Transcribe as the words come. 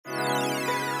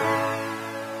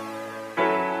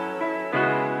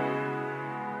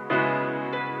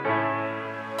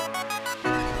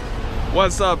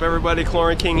What's up, everybody?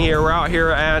 Chlorine King here. We're out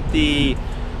here at the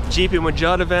Jeepin with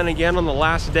Judd event again on the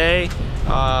last day.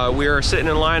 We are sitting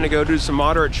in line to go do some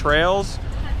moderate trails.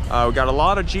 We got a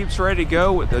lot of Jeeps ready to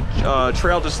go. With the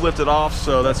trail just lifted off,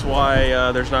 so that's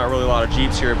why there's not really a lot of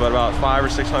Jeeps here, but about 500 or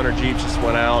 600 Jeeps just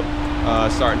went out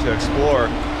starting to explore.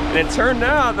 And it turned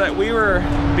out that we were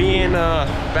being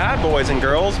bad boys and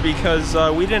girls because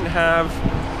we didn't have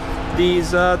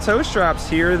these tow straps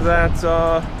here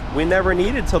that we never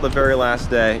needed till the very last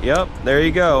day. Yep, there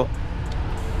you go.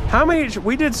 How many?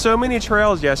 We did so many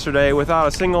trails yesterday without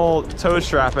a single tow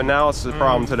strap, and now it's the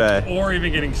problem today. Or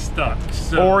even getting stuck.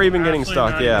 So or even getting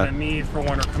stuck, not yeah. Even a need for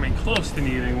one or coming close to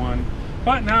needing one.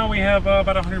 But now we have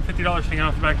about $150 hanging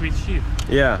off the back of each Jeep.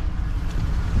 Yeah.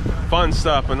 Fun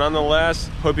stuff, but nonetheless,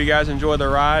 hope you guys enjoy the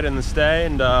ride and the stay,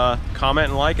 and comment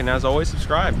and like, and as always,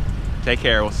 subscribe. Take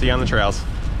care. We'll see you on the trails.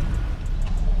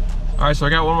 All right, so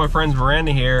I got one of my friends,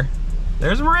 Miranda, here.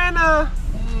 There's Miranda.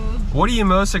 What are you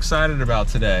most excited about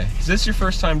today? Is this your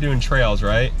first time doing trails,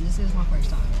 right? This is my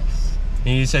first time, yes.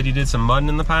 And you said you did some mudding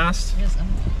in the past? Yes, I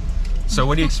have. So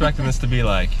what are you expecting this to be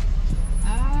like?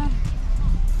 I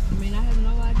mean, I have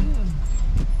no idea.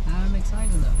 I'm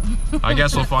excited though. I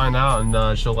guess we'll find out,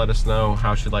 and she'll let us know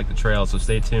how she liked the trail, so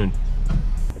stay tuned.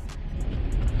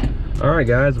 All right,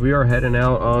 guys, we are heading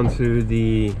out onto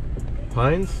the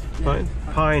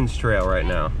Pines Trail right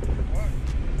now.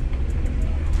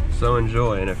 So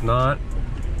enjoy, and if not,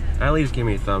 at least give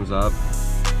me a thumbs up.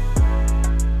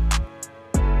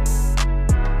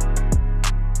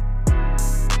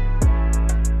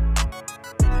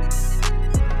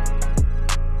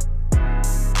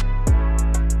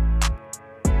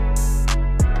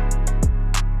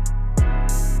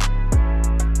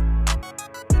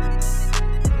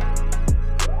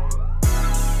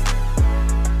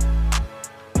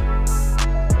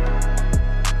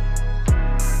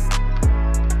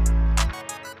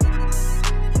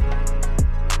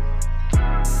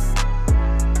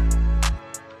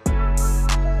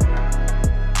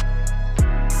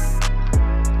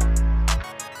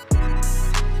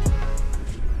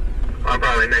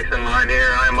 Next in line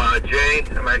here, I'm Jay.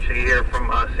 I'm actually here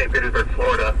from St. Petersburg,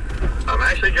 Florida. I'm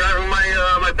actually driving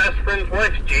my best friend's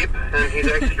wife's Jeep, and he's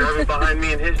actually driving behind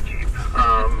me in his Jeep.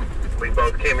 We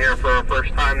both came here for our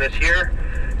first time this year,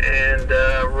 and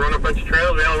run a bunch of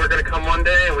trails. We all were going to come one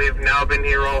day, and we've now been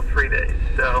here all 3 days.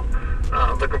 So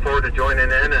looking forward to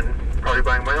joining in and probably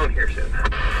buying my own here soon.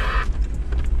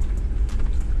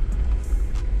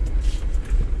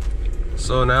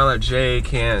 So now that Jay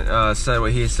can't say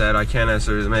what he said, I can't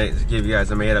necessarily give you guys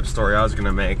a made-up story I was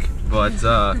gonna make. But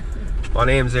my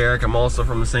name's Eric. I'm also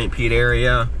from the St. Pete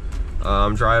area.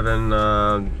 I'm driving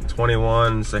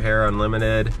 21 Sahara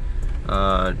Unlimited,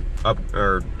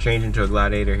 changing to a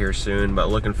Gladiator here soon. But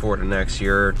looking forward to next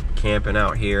year, camping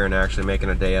out here and actually making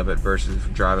a day of it versus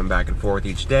driving back and forth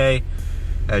each day.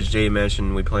 As Jay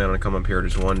mentioned, we plan on coming up here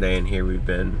just one day, and here we've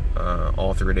been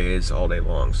all 3 days, all day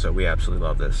long. So we absolutely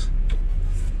love this.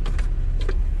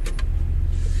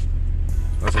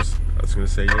 I was going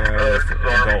to say, yeah,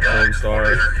 adult film star.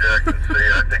 I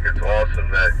think it's awesome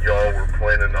that y'all were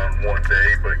planning on one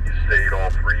day, but you stayed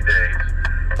all 3 days.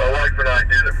 My wife and I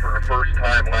did it for the first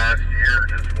time last year,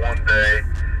 just one day,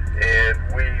 and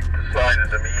we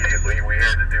decided immediately we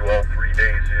had to do all 3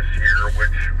 days this year,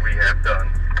 which we have done.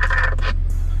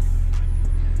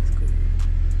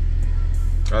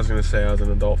 I was going to say I was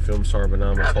an adult film star, but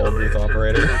now I'm a toll booth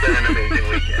operator. This has been an amazing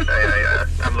weekend.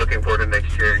 I'm looking forward to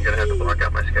next year and going to have to block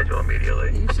out my schedule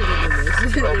immediately. You should have done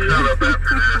this. Well, shut up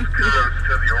after this. Kudos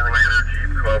to the Orlando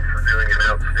Jeep Club for doing an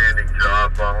outstanding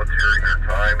job volunteering your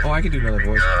time. Oh, I could do another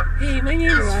voice. Hey, my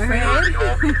name is Fred.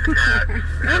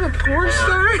 I'm a porn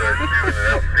star.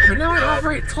 But now I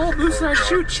operate toll booths and I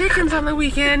shoot chickens on the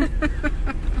weekend.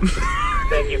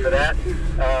 Thank you for that.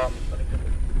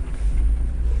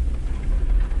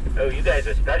 Oh, you guys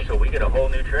are special. We get a whole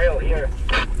new trail here.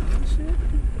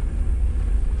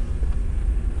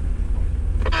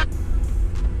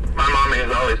 My mommy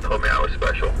has always told me I was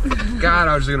special. God,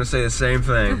 I was just going to say the same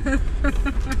thing.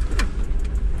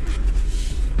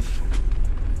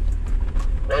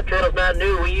 That trail's not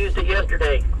new. We used it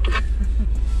yesterday.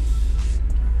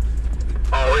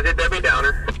 Always a Debbie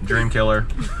Downer. Dream killer.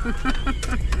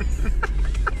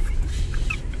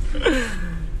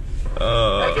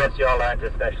 I guess y'all aren't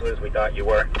as special as we thought you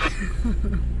were.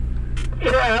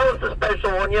 Yeah, I was the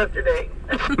special one yesterday.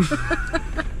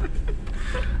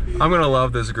 I'm gonna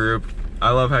love this group.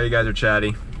 I love how you guys are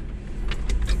chatty.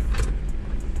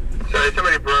 Sorry,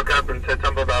 somebody broke up and said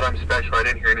something about I'm special. I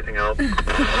didn't hear anything else. I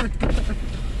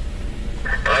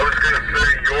was gonna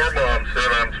say your mom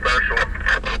said I'm special.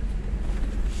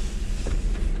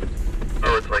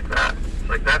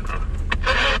 like that.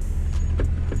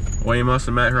 Well, you must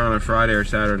have met her on a Friday or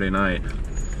Saturday night. I'm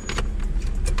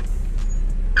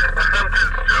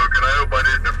just joking. I hope I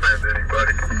didn't offend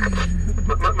anybody.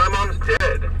 My mom's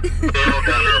dead. Dale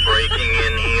down there breaking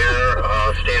in here.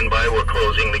 Stand by. We're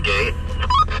closing the gate.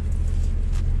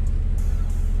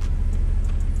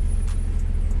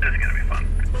 This is gonna be fun.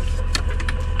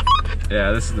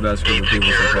 Yeah, this is the best group of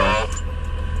people so far.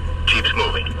 Jeep's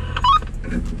moving.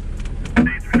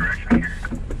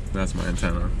 That's my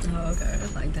antenna. Oh, okay.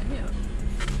 It's like, damn.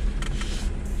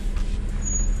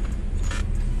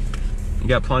 You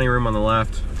got plenty of room on the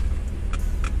left.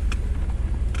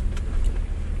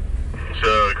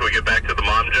 So, can we get back to the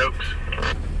mom jokes?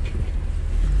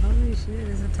 Holy shit,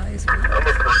 it's a tight squeeze. I'm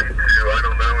afraid to. I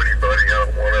don't know anybody. I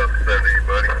don't want to upset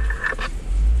anybody.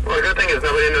 Well, the good thing is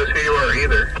nobody knows who you are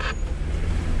either.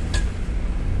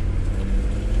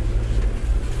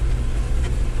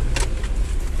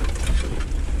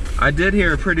 I did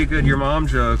hear a pretty good your mom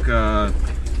joke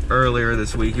earlier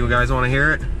this week. You guys want to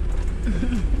hear it?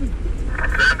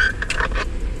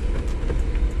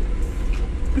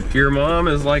 Your mom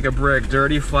is like a brick,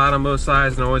 dirty, flat on both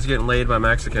sides, and always getting laid by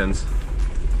Mexicans.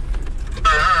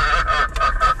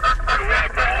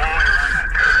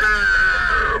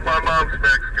 My mom's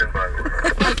Mexican, by the way.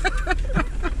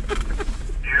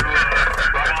 You, too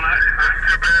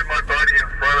bad my buddy in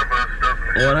front of us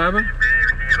doesn't. What happened? He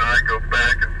and I go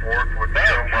back and forth with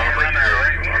your mama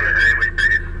on a daily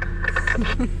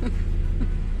basis.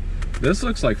 This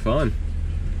looks like fun.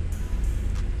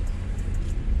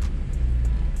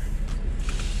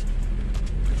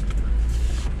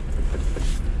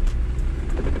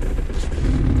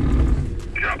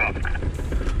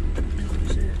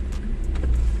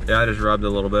 Yeah, I just rubbed a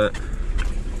little bit.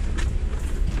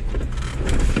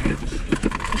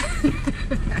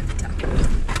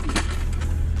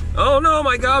 Oh no,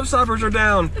 my gobstoppers are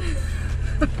down.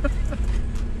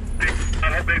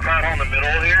 Big pothole in the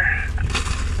middle here.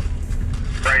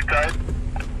 Right side.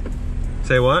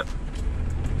 Say what?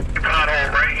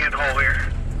 Pothole, right hand hole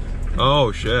here.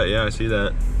 Oh shit, yeah, I see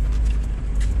that.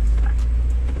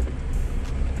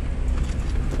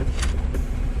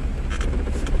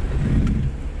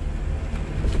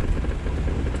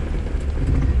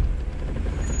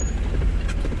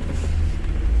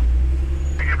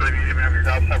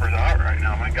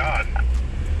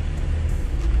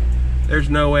 There's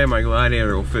no way my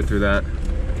Gladiator will fit through that.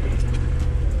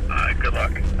 Good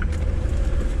luck.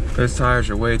 Those tires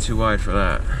are way too wide for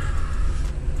that.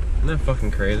 Isn't that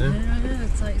fucking crazy? Yeah,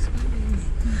 it's like squeeze.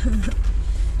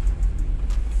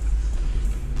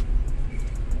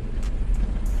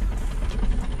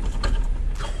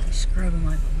 Scrubbing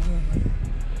like a motherfucker.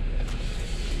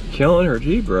 Killing her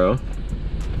Jeep, bro.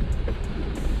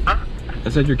 Huh? I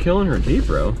said you're killing her Jeep,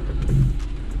 bro.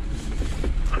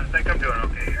 I think I'm doing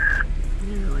okay here.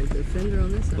 Yeah, like the fender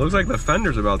on this side. Looks like the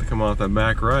fender's about to come off that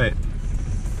back right.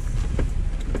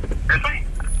 Really?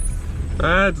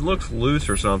 That looks loose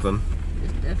or something.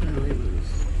 It's definitely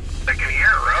loose. I can hear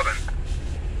it rubbing.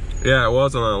 Yeah, it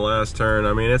was on that last turn.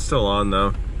 I mean, it's still on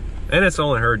though. And it's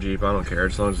only her Jeep. I don't care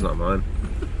as long as it's not mine.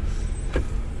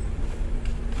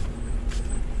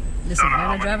 Did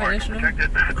Savannah drive it yesterday?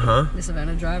 Huh? Did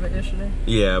Savannah drive it yesterday?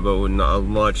 Yeah, but with a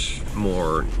much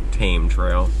more tame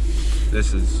trail.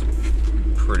 This is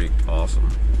pretty awesome.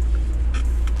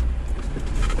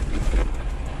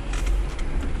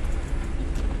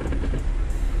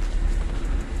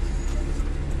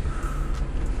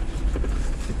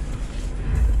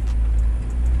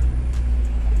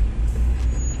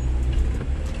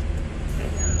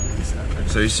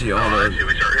 So you see all the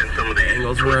we start hitting some of the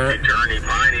angles we're at. Journey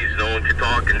pineys, no one can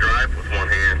talk and drive with one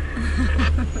hand.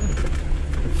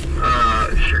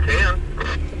 Sure can.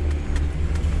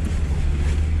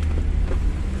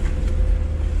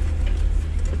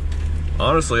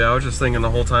 Honestly, I was just thinking the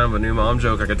whole time of a new mom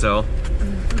joke I could tell. I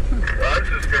was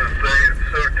just gonna say it's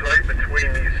so tight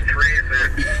between these trees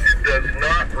that it does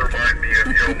not remind me of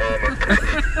your mama.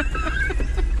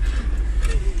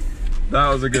 That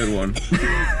was a good one.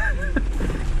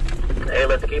 Hey,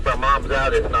 let's keep our moms out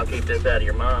of this and I'll keep this out of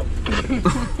your mom.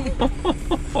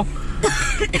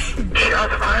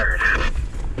 Shots fired.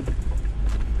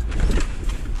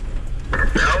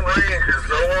 Now range is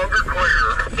no longer clear.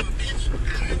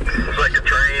 It's like a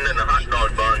train and a hot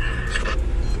dog bun.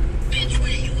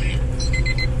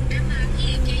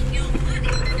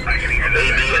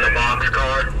 Maybe in a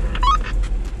boxcar.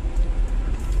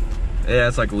 Yeah,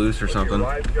 it's like loose or something.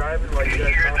 Driving like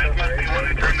that must be when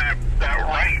they turned that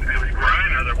right. It was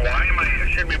grinding. I was like, why am I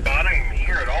shouldn't be bothering me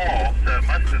here at all? So it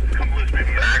must have come loose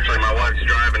maybe. Actually, my wife's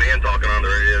driving and talking on the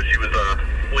radio. She was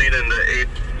leading the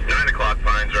 9 o'clock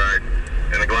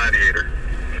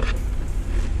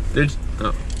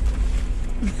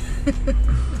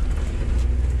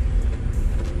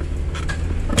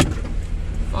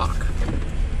Fuck.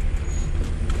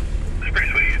 It's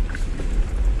pretty sweet.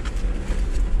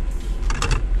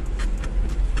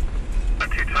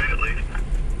 Not too tight, at least.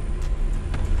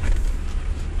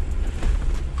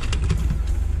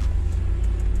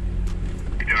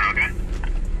 You doing okay?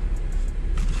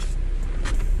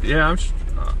 Yeah,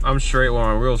 I'm straight. Well,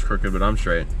 my wheel's crooked, but I'm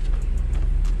straight.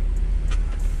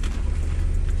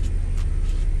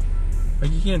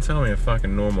 Like, you can't tell me a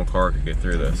fucking normal car could get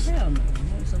through this. Hell no,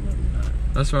 absolutely not.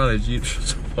 That's why the Jeeps are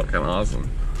so fucking awesome.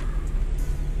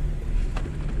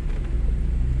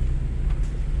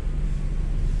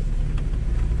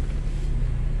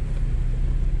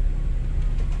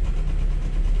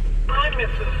 Hi,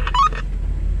 Mrs.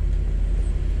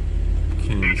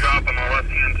 Can you Drop on the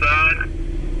left-hand side.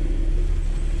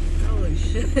 Holy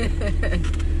shit.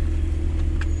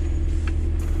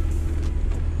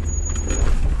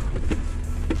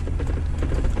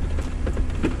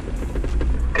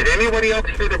 Did anybody else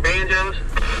hear the banjos?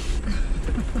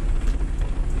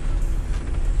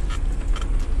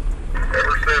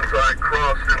 Ever since I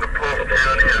crossed into Polk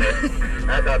County,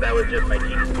 I thought that was just my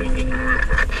Jeep squeaking.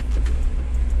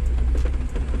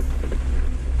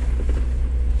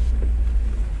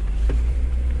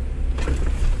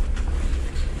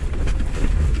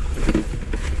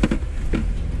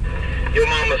 your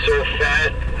mama's so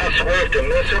fat, I swerved to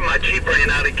miss her, my Jeep ran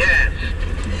out of gas.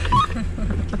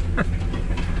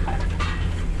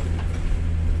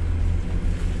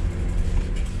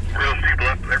 Real steep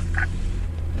left there.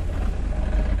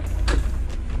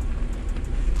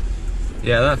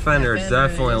 Yeah, that fender is Fender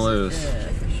definitely is- loose. Yeah,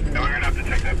 for sure. No, we're gonna have to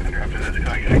take that fender after this, because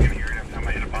I can hear it every time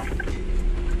I hit a bump.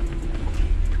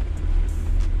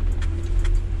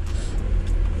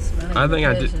 Smelling I think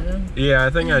I good, did. huh? Yeah, I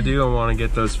think I do want to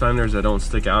get those fenders that don't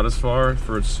stick out as far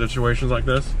for situations like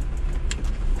this.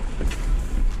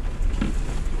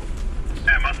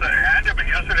 Yeah, it must have had to have been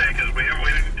yesterday, because we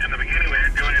didn't, in the beginning, we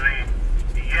didn't do anything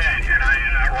yet, and I,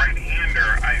 in that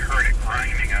right-hander, I heard it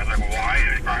grinding. I was like, why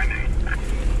is it grinding?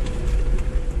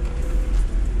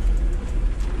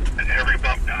 And every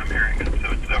bump now I'm hearing it,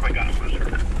 so it's definitely got a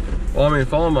looser. Well, I mean,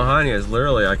 following behind you is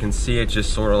literally, I can see it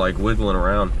just sort of like wiggling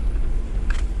around.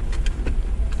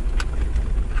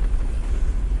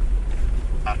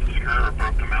 Lost the screw or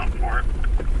broke the mount for it.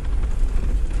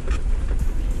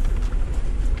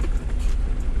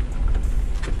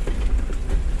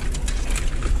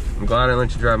 I'm glad I didn't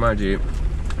let you drive my Jeep. We're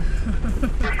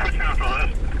switching up the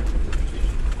list.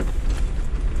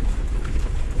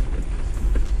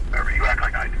 Whatever, you act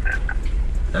like I did it.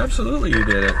 Absolutely, you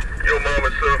did it. Your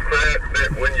mama's so fat that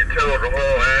when you tell her to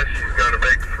haul ass, she's got to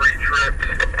make 3 trips.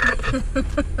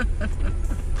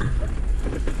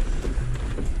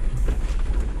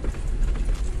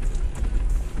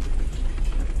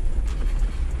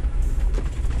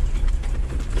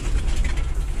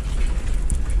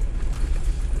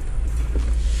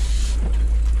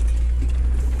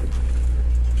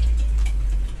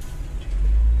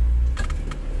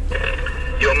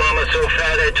 Your mama's so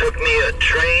fat it took me a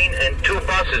train and 2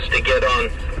 buses to get on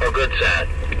a good side.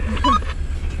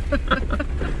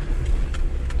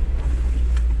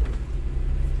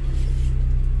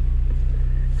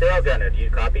 Tail gunner, do you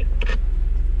copy?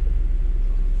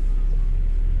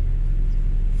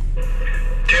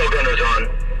 Tail gunner's on.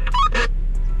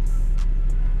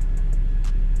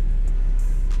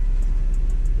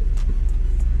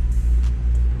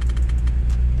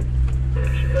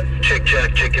 Chick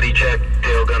check, chickadee check,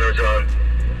 tail gunner's on.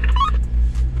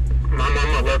 My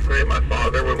mama left me and my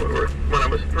father when I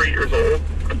was 3 years old.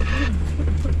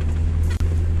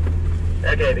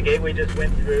 Okay, the gate we just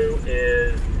went through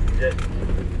is just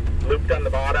looped on the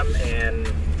bottom, and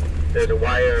there's a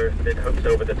wire that hooks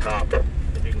over the top.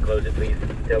 If you can close it, please,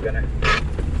 tail gunner.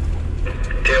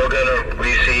 Tail gunner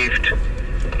received.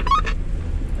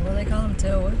 What do they call him?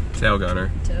 Tail what? Tail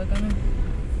gunner. Tail gunner?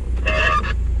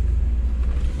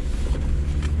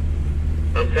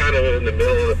 I'm kind of in the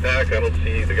middle of the pack. I don't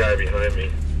see the guy behind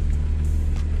me.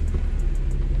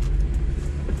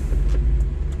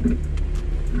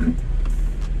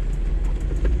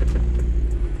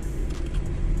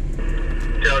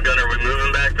 Tail gunner, we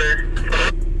moving back there?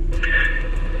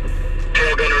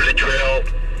 Tail gunner, the trail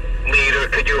leader,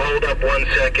 could you hold up 1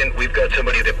 second? We've got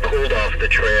somebody that pulled off the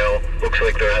trail. Looks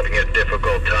like they're having a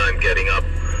difficult time getting up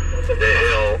the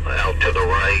hill out to the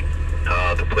right.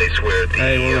 The place where the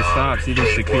Hey, when we stop, see if we can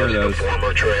tape secure was, those. the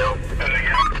former trail.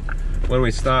 When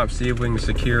we stop, see if we can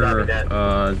secure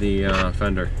the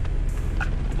fender. Is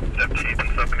that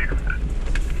Jeepin stuff in here?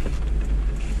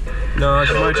 No, I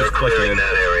So might they're just click clearing in.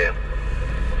 that area.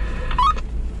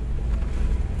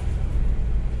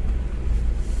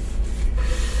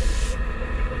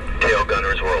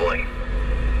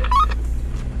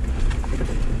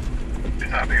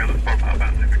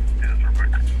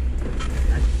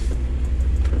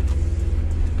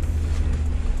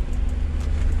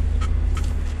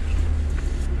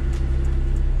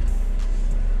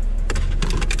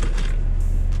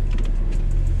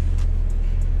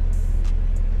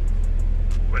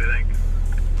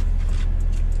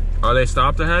 they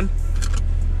stopped ahead?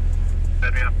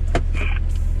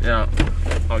 Yeah,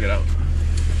 I'll get out.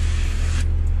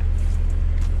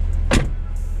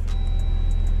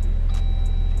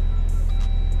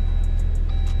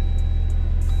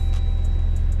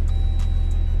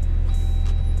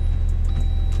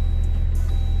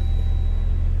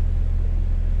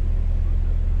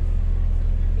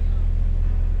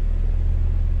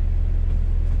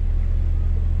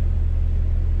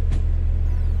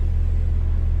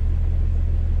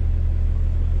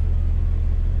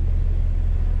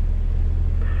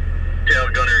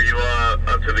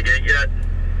 To the gate yet?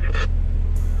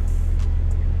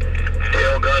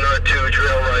 Tail gunner, 2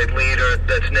 trail right leader.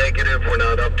 That's negative. We're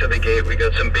not up to the gate. We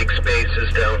got some big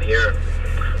spaces down here.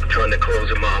 I'm trying to close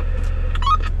them up.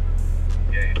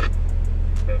 Okay.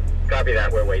 Copy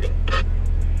that. We're waiting.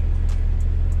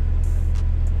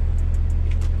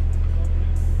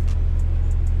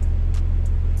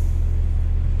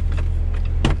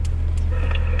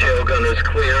 Tail gunner's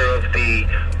clear of the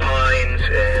pines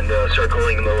and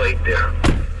circling the lake there.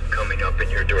 Coming up in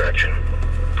your direction.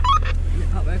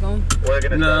 Hop back on? We're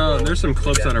gonna No, there's some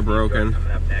clips that are broken.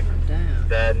 Coming up next. Damn.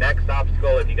 The next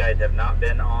obstacle, if you guys have not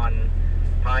been on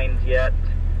Pines yet,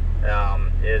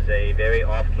 is a very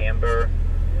off-camber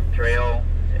trail.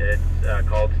 It's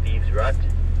called Steve's Rut,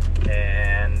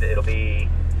 and it'll be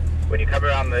when you come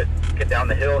around get down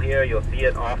the hill here, you'll see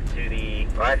it off to the,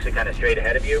 well, actually kind of straight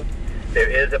ahead of you. There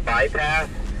is a bypass.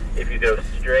 If you go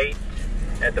straight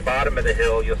at the bottom of the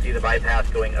hill, you'll see the bypass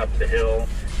going up the hill.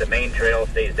 The main trail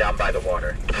stays down by the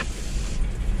water.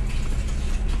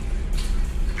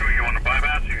 Do you want to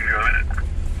bypass? You can go in it.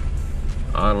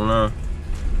 I don't know.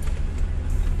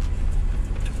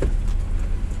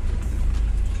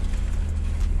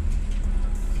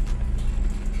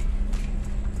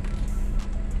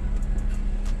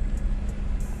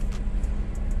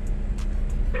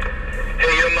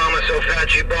 Hey, your mama's so fat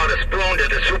she bought a spoon to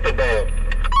the Super Bowl.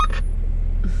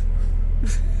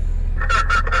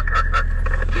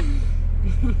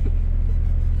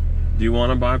 Do you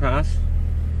want to bypass?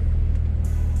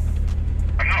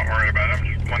 I'm not worried about it. I'm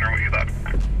just wondering what you thought.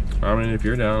 I mean, if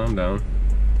you're down, I'm down.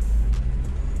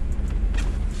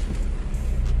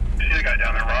 You see the guy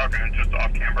down there rocking, it's just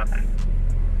off camber.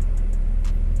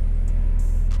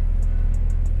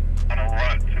 On a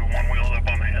rut, so one wheel's up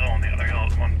on the hill and the other hill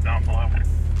is one down below.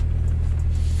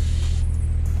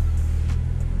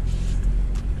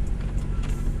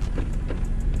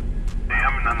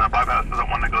 Damn, and then the bypass is the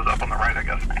one that goes up on the right, I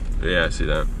guess. Yeah, I see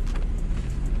that.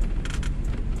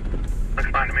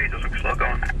 Looks fine to me, just looks slow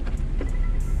going.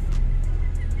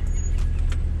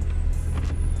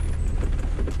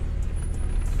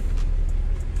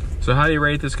 So how do you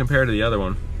rate this compared to the other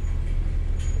one?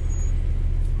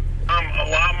 A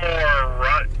lot more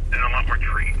rut and a lot more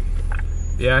tree.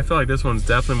 Yeah, I feel like this one's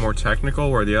definitely more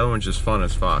technical, where the other one's just fun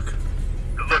as fuck.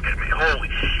 Look at me, holy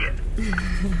shit.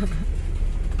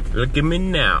 Look at me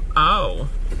now. Oh.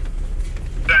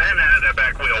 I had to have that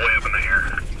back wheel way up in the air.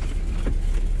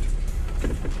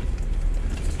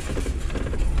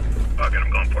 Fuck it,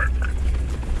 I'm going for it.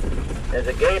 There's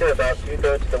a gator about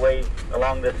 2/3 of the way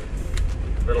along this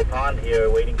little pond here,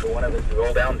 waiting for one of us to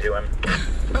roll down to him.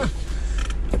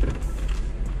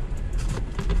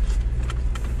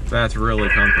 That's really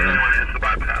comforting. It's the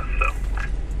bypass, so.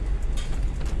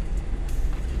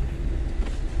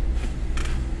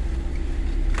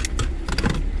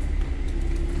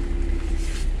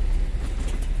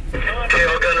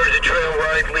 Tail gunner's a trail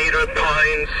right leader,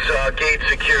 Pines, gate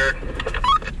secured.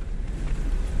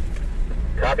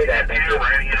 Copy that, thank you.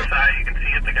 Right inside, you can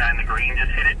see it, the guy in the green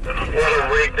just hit it. What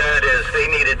a rig that is. They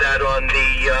needed that on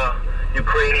the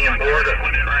Ukrainian border.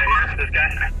 This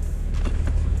guy.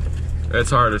 It's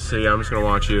hard to see. I'm just gonna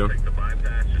watch you. Take the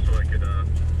bypass just so I could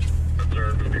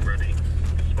observe and be ready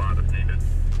to spot if needed.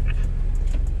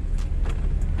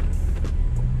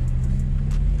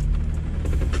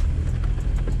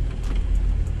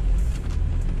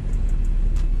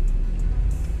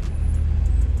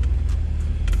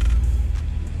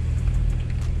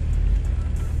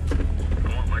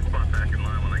 I want my spot back in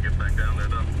line when I get back down there,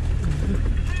 though.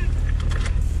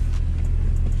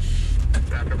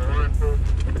 Back in the line, please.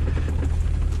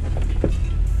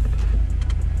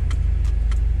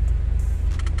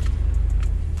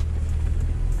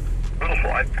 Little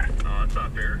slide. Oh, it's not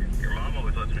fair. Your mom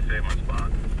always lets me save my spot.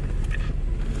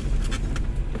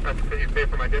 That's okay, you pay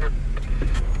for my dinner?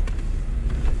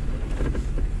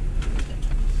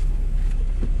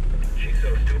 She's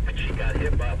so stupid she got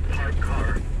hit by a parked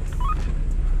car.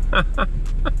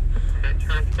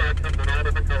 Insurance back comes in all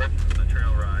different colors. The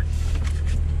trail ride.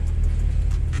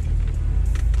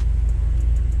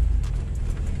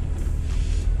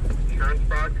 blind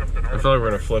spot comes to I feel like we're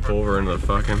gonna flip over into the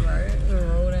fucking. Right, we'll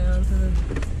roll down to the.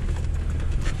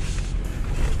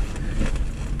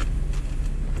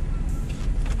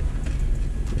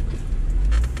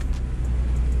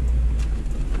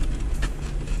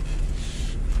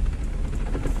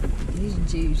 These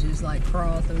Jeeps just like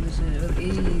crawl through the shit with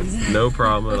ease. No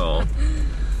problem at all.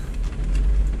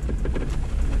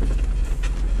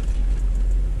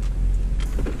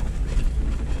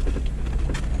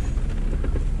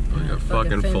 Like a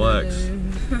fucking flex.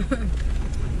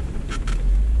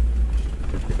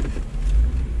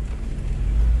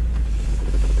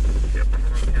 Yep,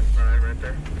 inside right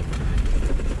there.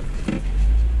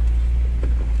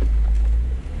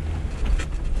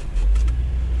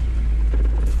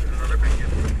 Another big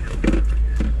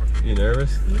You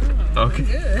nervous? No, Okay.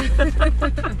 Good. I'm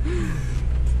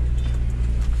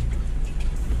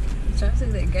trying to see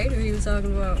that gator he was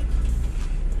talking about. I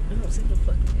don't see the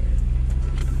fucking gator.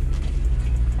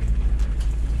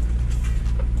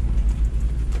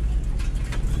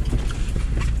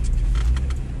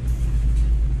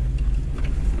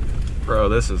 Bro,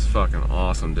 this is fucking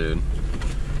awesome, dude.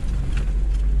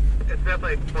 It's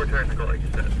definitely more technical, like you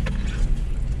said.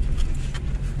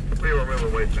 We were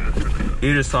moving way faster.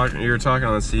 You were talking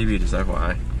on the CB, just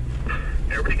FYI.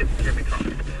 Everybody gets to hear me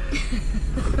talking.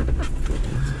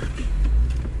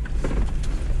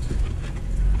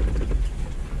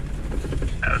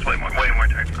 That's way more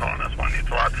technical on this one. It's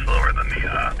a lot slower than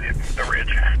the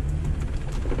ridge.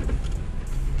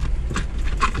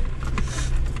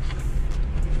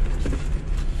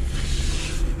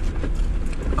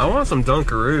 I want some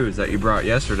Dunkaroos that you brought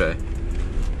yesterday.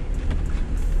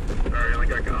 Sorry, I only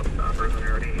got gobstoppers and I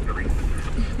already ate the Reese's.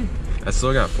 I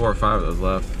still got 4 or 5 of those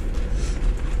left.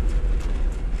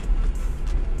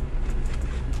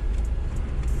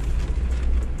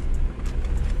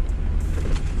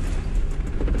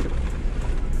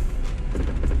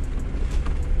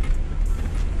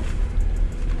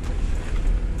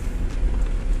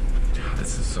 God,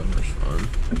 this is so much fun.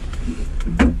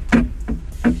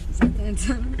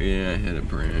 Yeah, I hit a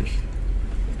branch.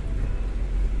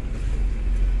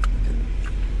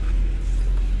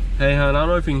 Hey, hon, I don't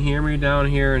know if you can hear me down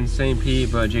here in St.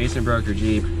 Pete, but Jason broke your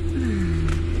Jeep.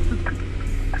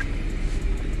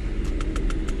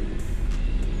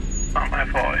 Not my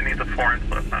fault. It needs a 4-inch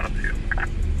lift, not a 2.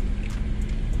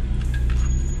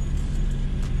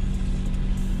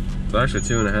 It's actually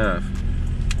 2.5.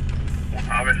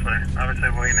 Obviously,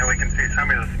 well, you know, we can see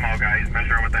somebody's a small guy. He's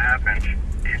measuring with a 1/2 inch.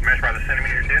 He's measured by the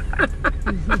centimeters here.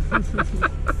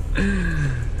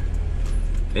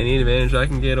 Any advantage I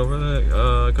can get over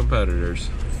the competitors.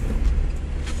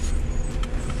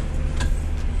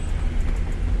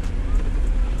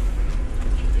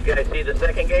 You guys see the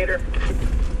second gator?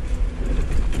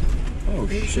 Oh You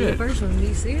see the shit! first one, do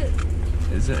you see it?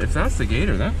 Is it? If that's the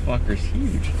gator, that fucker's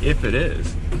huge. If it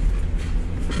is.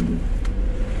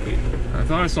 I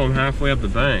thought I saw him halfway up the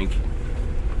bank.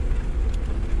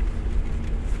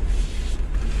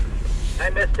 I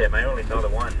missed him. I only saw the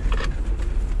one.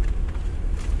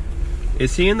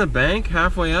 Is he in the bank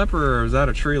halfway up, or is that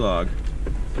a tree log?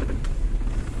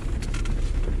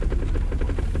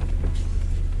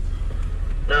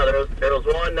 No, there was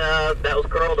one that was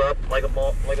curled up like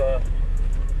a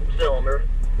cylinder,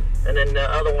 and then the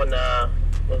other one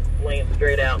was laying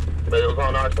straight out, but it was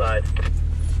on our side.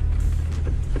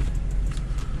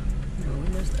 No, we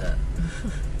missed that.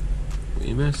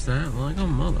 We missed that like a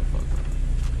motherfucker.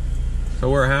 So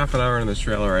we're half an hour in this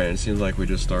trail already, and it seems like we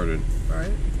just started.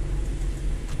 Right?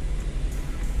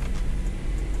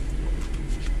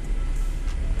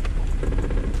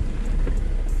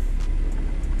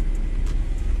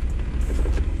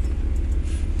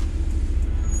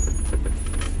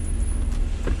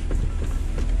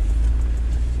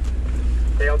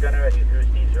 Tail gunner, have you threw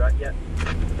Steve's rut yet?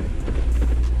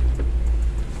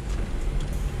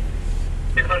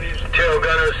 Tail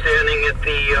gunner standing at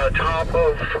the top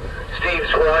of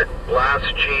Steve's rut,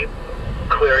 last Jeep,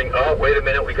 clearing. Oh, wait a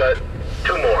minute, we got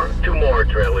two more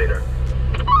trail leader.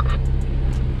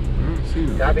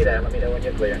 Copy that, let me know when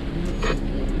you're clear.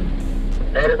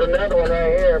 There's another one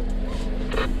right here.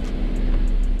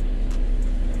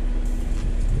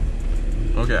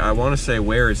 Okay, I want to say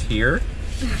where is here,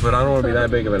 but I don't want to be that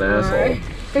big of an asshole. Right.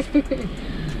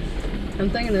 I'm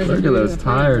thinking there's Look a at those big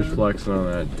tires one. flexing on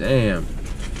that. Damn.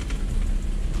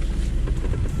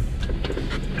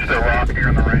 Still rock here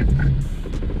on the right.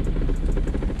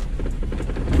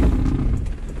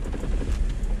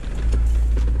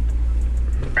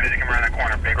 Ready to come around that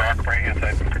corner, big rock, right hand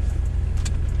side.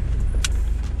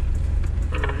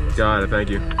 Got it, thank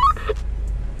you.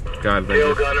 God, thank Tail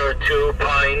you. gunner, 2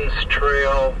 Pines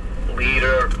Trail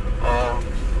leader. All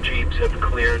Jeeps have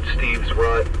cleared Steve's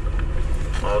rut.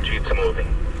 All Jeeps are moving.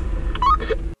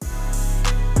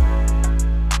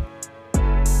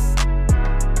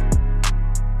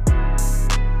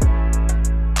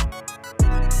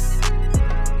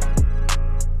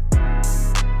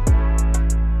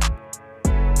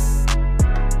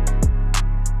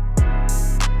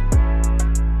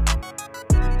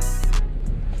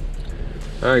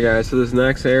 Alright guys, so this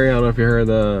next area, I don't know if you heard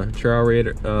the trail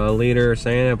leader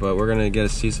saying it, but we're gonna get to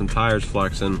see some tires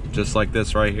flexing, just like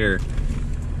this right here.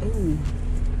 Ooh.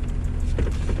 I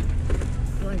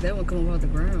feel like that one come off the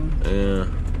ground. Yeah.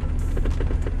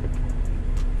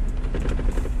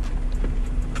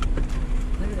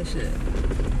 Look at this shit.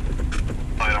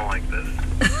 I don't like this.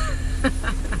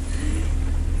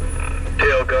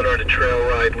 Tail gunner to trail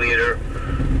ride leader.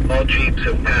 All Jeeps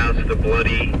have passed the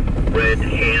bloody red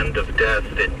hand of death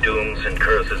that dooms and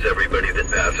curses everybody that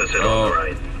passes it on the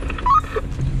right.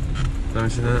 Let me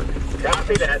see that.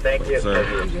 Copy that, thank you.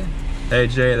 Sorry. Hey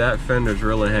Jay, that fender's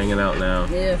really hanging out now.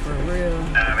 Yeah, for real.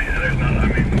 I mean, there's nothing, I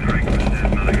mean,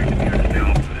 there's nothing you can do to the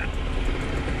opposite.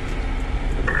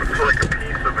 Looks like a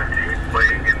piece of a Jeep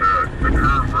laying in the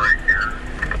curve right here.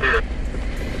 Yeah.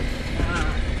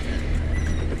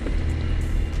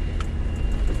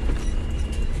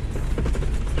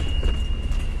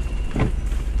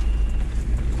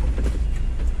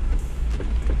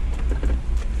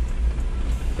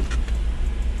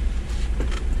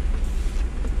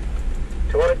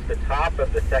 Towards the top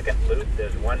of the second loop,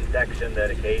 there's one section that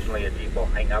occasionally a Jeep will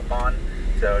hang up on.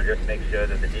 So just make sure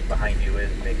that the Jeep behind you is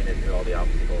making it through all the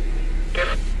obstacles.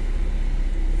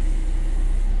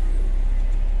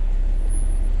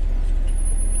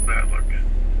 That looks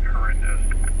horrendous.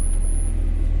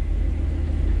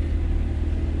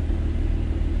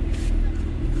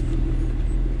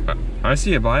 I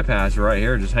see a bypass right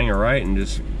here, just hang a right and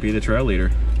just be the trail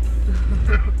leader.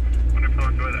 Wonder if they'll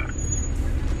enjoy that.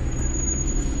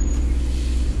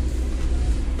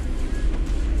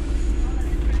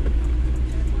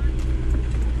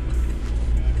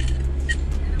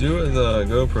 Do it with the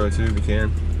GoPro too if you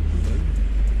can.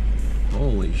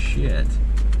 Holy shit.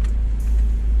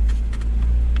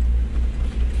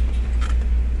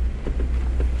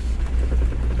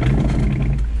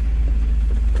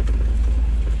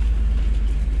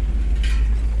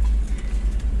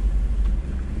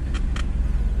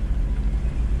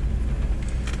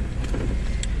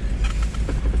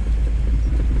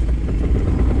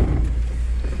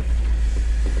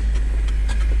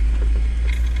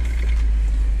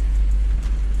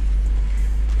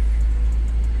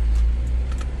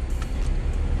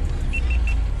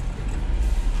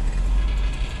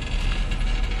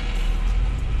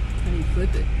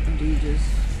 Flip it, or do you just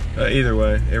Either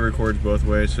way, it records both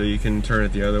ways, so you can turn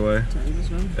it the other way, turn this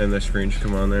way? and the screen should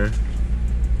come on there.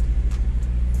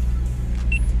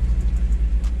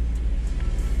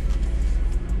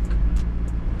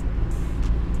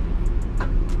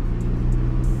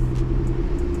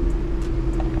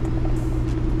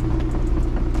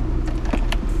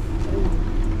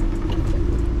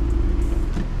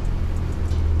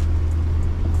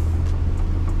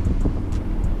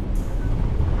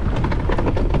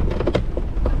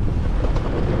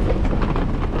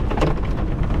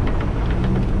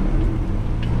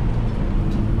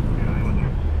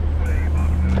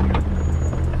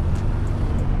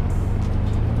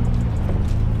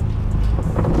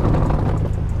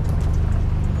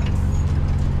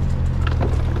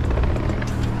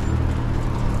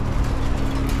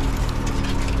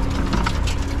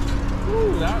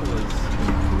 That was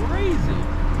crazy.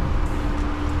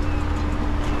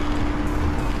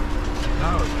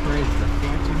 That was crazy. The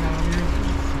flexion out here is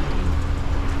insane.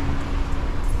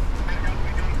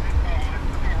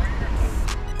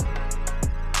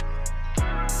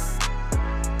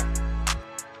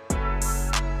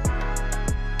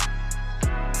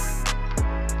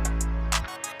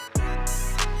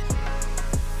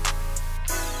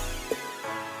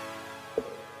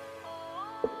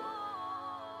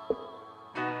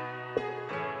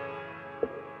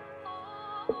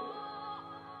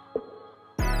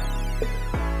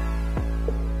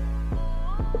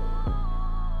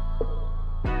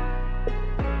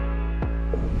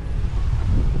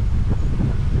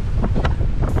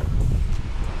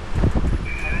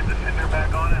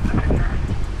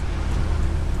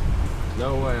 No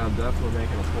way, I'm definitely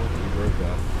making a point that you broke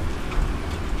that.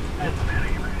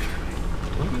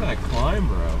 Look at that climb,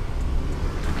 bro.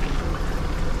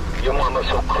 Your mama's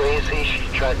so crazy, she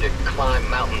tried to climb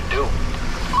Mountain Dew.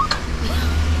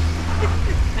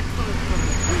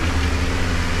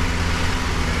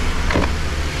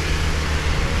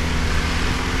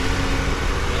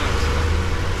 That was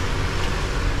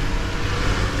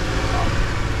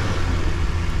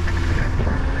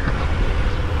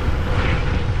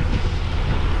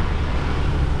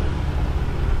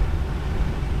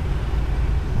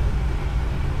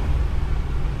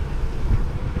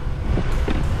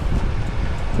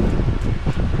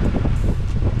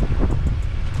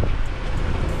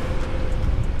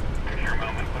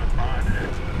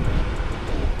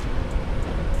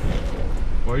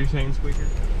you're saying, Squeaker?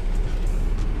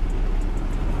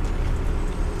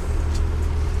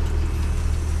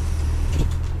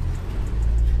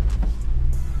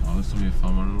 Oh, this will be a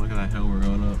fun one. Look at that hill we're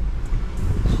going up.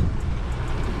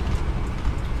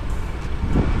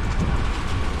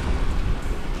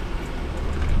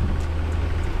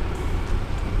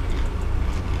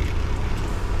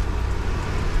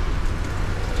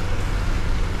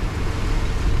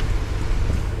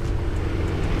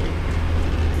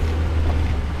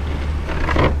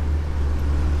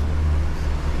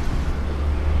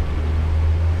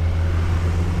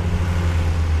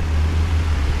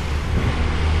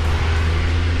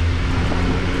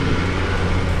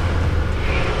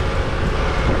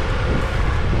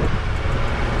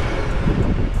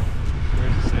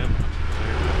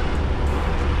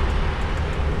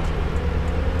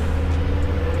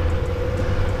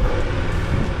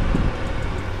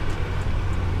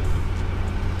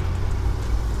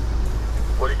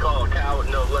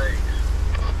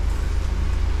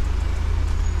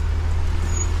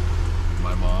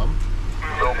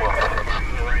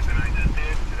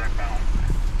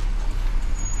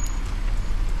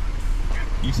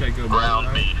 You said go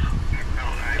ground beef.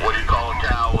 What do you call a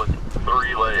cow with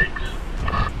 3 legs?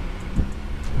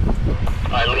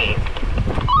 Eileen.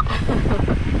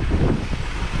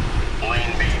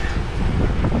 Lean beef.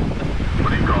 What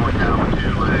do you call a cow with 2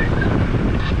 legs?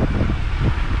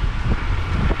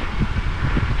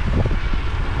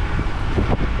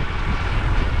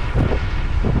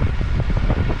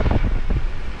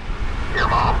 Your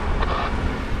mom.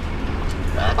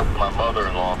 That's my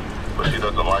mother-in-law. But she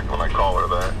doesn't like when I call her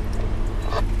that.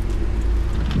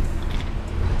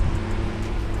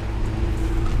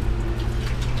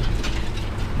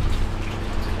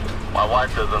 My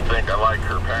wife doesn't think I like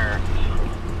her parents.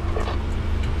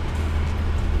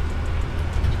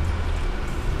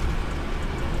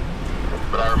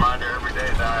 But I remind her every day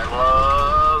that I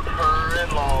love her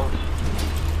in-laws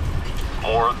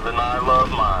more than I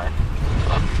love mine.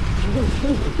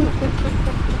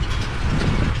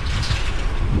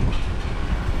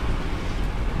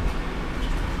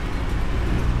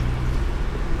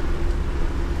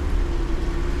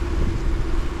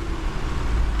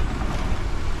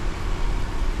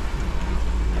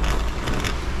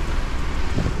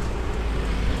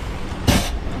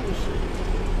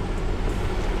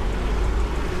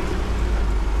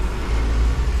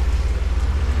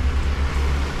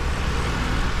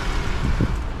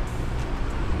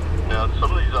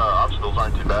 Some of these obstacles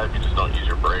aren't too bad if you just don't use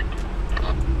your brake.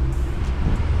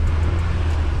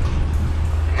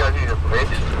 You guys use your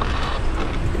brakes?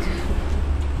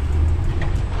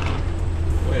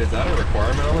 Wait, is that a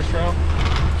requirement on this trail?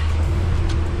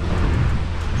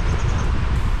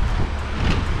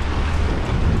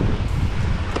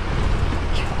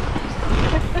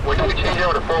 When do we change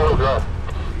over to 4-wheel drive?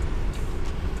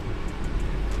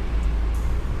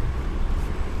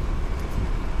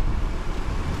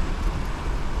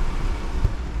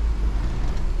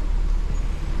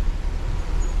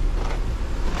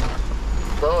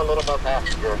 Go a little more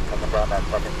passenger coming down that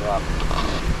second drop.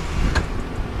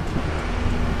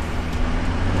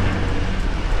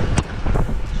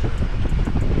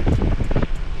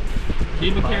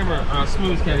 Keep the camera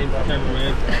smooth,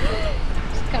 cameraman.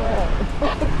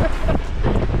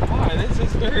 Why? This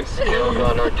is very smooth.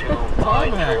 On our 2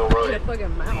 Pine Trail Road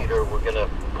fucking mouth. leader, we're gonna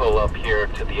pull up here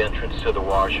to the entrance to the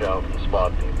washout and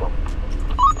spot people.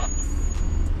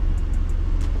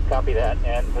 Copy that.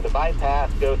 And for the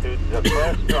bypass, go through the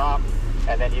first drop,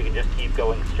 and then you can just keep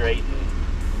going straight,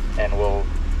 and we'll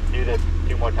do this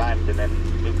 2 more times and then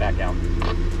loop back out.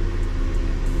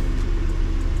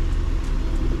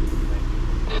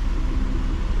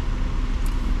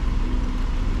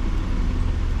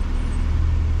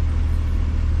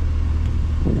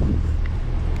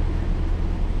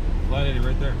 Light lady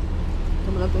right there.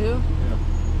 Coming up the hill? Yeah.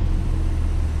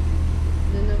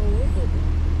 Then that one will go.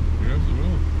 Yes, it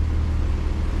will.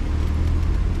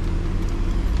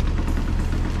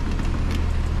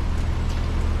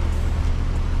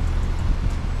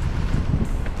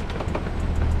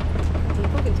 The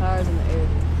fucking tires in the air.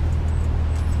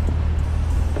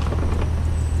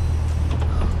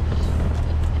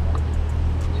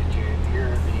 Did you hear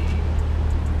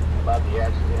about the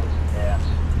accidents at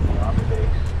the Army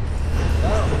base? No,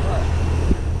 what?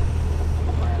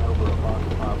 Ran over a box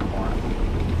of popcorn.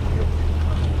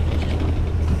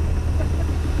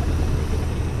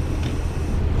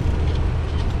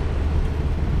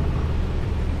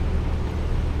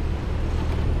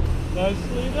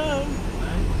 Nicely done.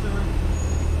 Thanks, sir.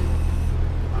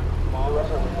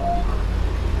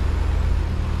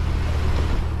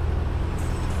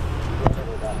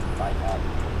 Bypass.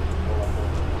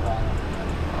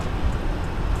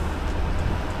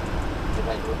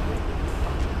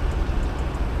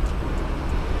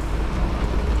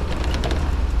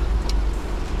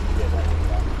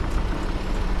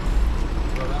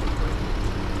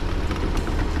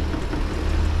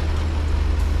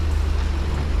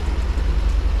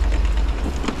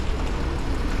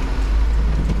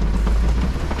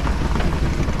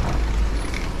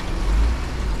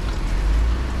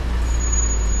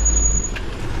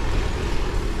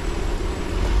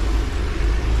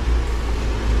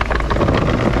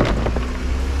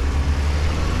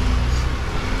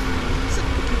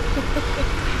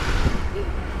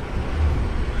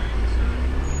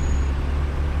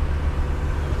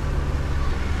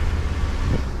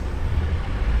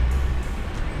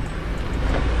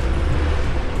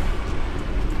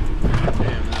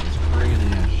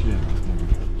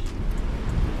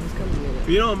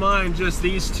 If you don't mind, just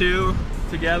these two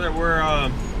together, we're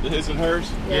his and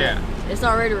hers? Yeah. It's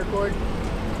not ready to record. Did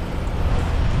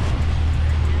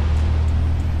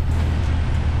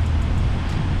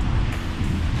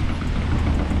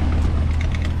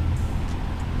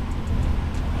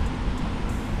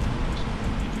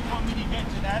you want me to get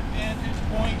to that vantage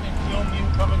point and film you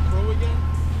coming through again?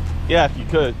 Yeah, if you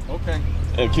could. Okay.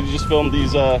 Could you just film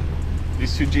these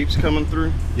two Jeeps coming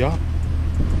through? Yeah.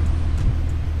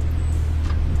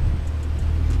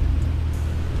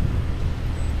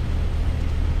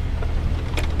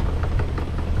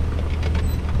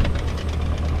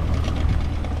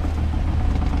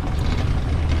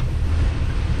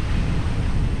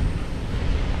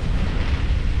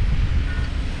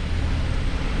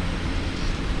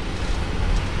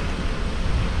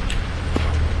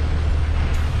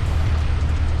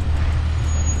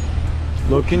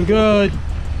 Looking good.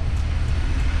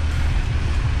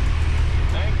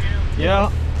 Thank you. Yeah.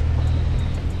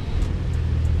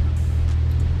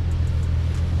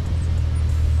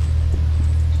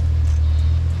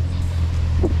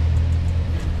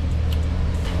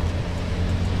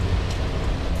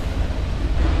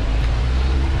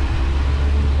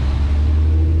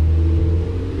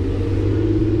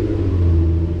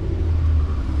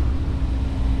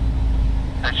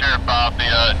 Hey, Sheriff Bob, the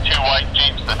two white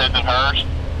Jeeps, the his and hers,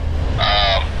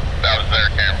 that was their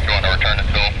camera. If you want to return it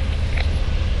to them.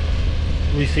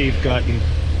 Received, gotten.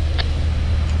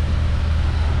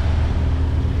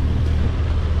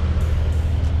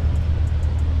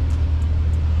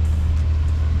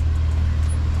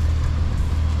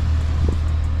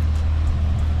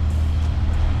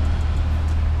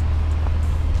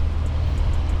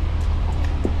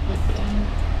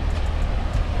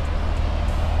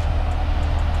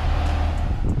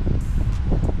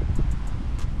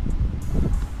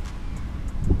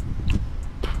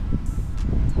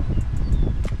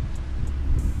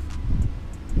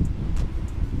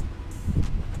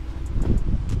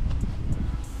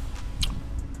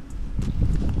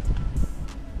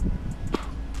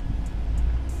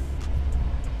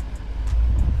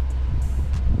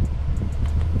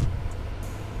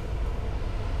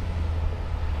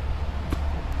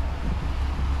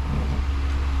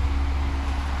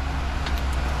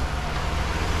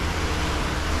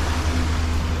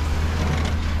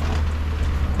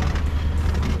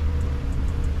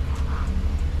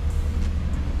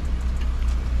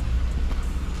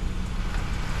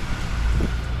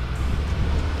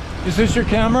 Is this your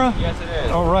camera? Yes, it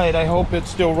is. All right, I hope it's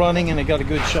still running and I got a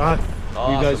good shot.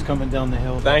 Awesome. You guys coming down the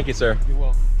hill. Thank you, sir. You're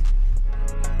welcome.